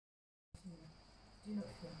Are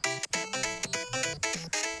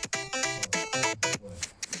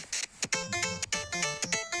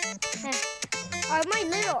my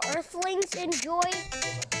little earthlings enjoy?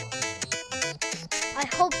 I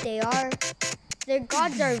hope they are. Their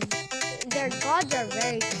gods are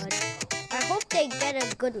very good. I hope they get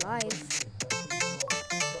a good life.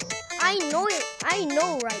 I know it. I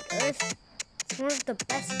know, right, Earth? It's one of the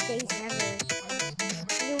best days ever.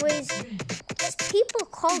 Anyways, what does people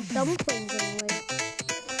call dumplings anyway?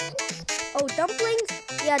 Oh, dumplings?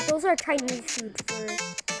 Yeah, those are Chinese food for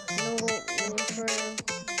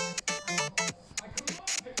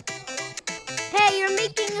Hey, you're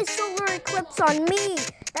making a solar eclipse on me.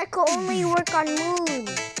 That could only work on moon.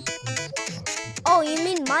 Oh, you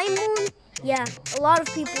mean my moon? Yeah, a lot of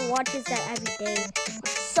people watches that every day.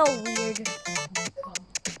 It's so weird.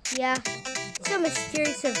 Yeah, it's a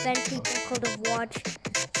mysterious event people could have watched.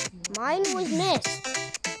 Mine was missed.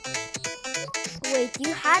 Wait,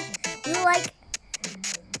 you had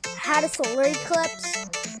a solar eclipse?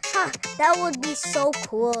 Huh, that would be so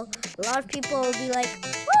cool. A lot of people would be like,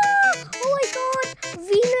 oh my god,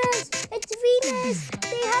 Venus, it's Venus.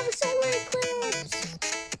 They have a solar eclipse.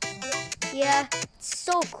 Yeah, it's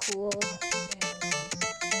so cool.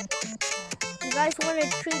 You guys want to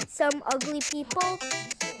treat some ugly people?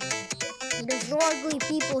 There's no ugly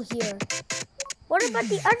people here. What about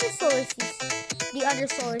the other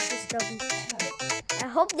solar system? I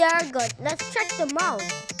hope they are good. Let's check them out.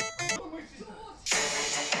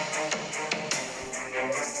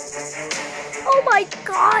 Oh my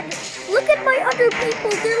god! Look at my other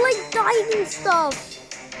people. They're like dying and stuff.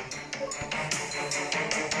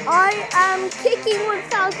 I am kicking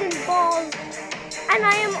 1,000 balls. And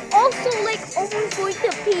I am also like almost going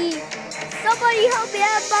to pee. Somebody help me,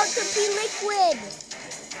 I'm about to pee liquid.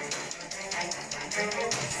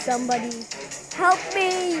 Somebody help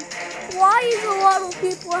me. Why is a lot of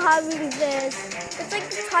people having this? It's like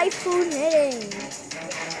the typhoon hitting.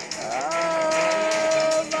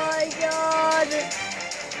 Oh my god.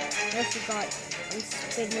 I forgot. I'm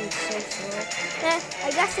spinning so slow.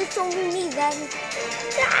 I guess it's only me then.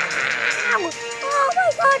 Ow! Oh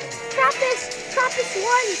my god! Trappist! Trappist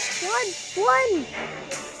one!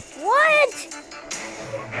 What?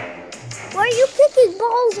 Why are you kicking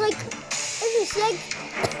balls like in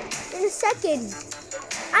a second?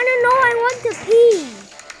 I don't know, I want to pee.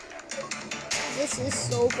 This is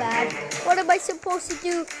so bad. What am I supposed to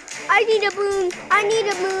do? I need a moon.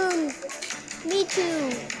 Me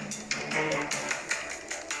too.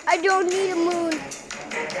 I don't need a moon.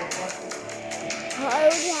 I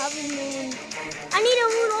already have a moon. I need a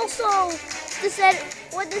moon also.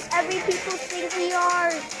 What does every people think we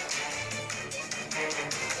are?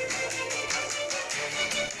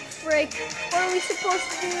 Frick, what are we supposed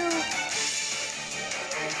to do?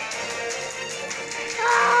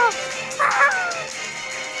 Ah!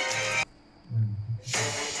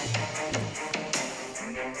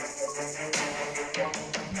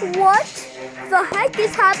 What the heck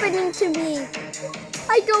is happening to me?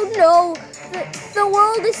 I don't know. The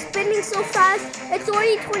world is spinning so fast. It's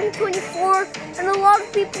already 2024 and a lot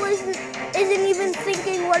of people isn't even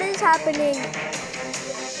thinking what is happening.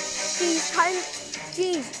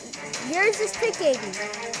 Jeez, years is ticking.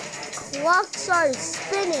 Clocks are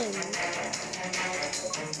spinning.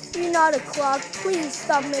 You're not a clock. Please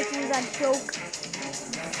stop making that joke.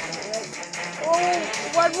 Oh,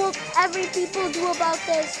 what will every people do about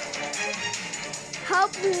this?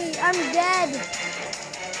 Help me, I'm dead.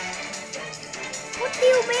 What do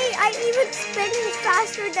you mean? I'm even spinning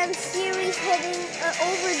faster than Siri's hitting an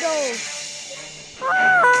overdose.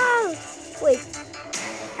 Ah! Wait.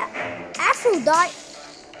 Afro,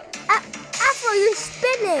 you're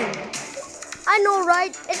spinning. I know,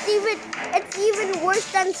 right? It's even worse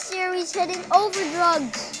than Siri's hitting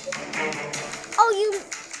overdrugs.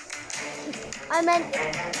 I meant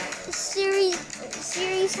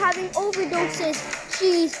Siri's having overdoses.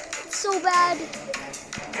 Jeez, it's so bad.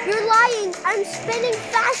 You're lying. I'm spinning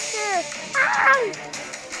faster. Ah!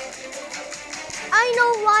 I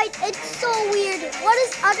know, right? It's so weird. What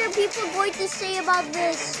is other people going to say about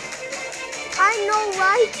this? I know,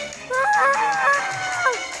 right? Ah!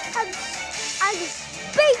 I'm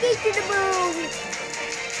speaking to the moon.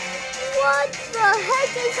 What the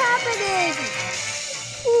heck is happening?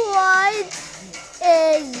 What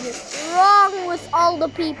is wrong with all the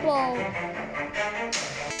people?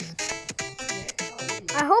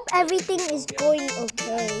 I hope everything is going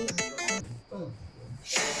okay.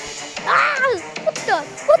 Ah!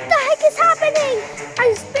 What the heck is happening?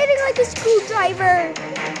 I'm spinning like a screwdriver.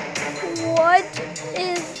 What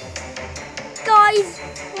is... Guys,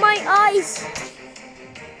 my eyes.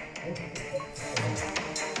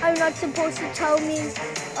 I'm not supposed to tell me.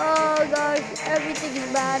 Oh gosh, everything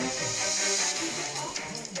is bad.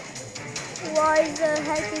 Why the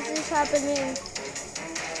heck is this happening?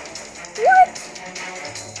 What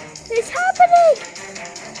is happening?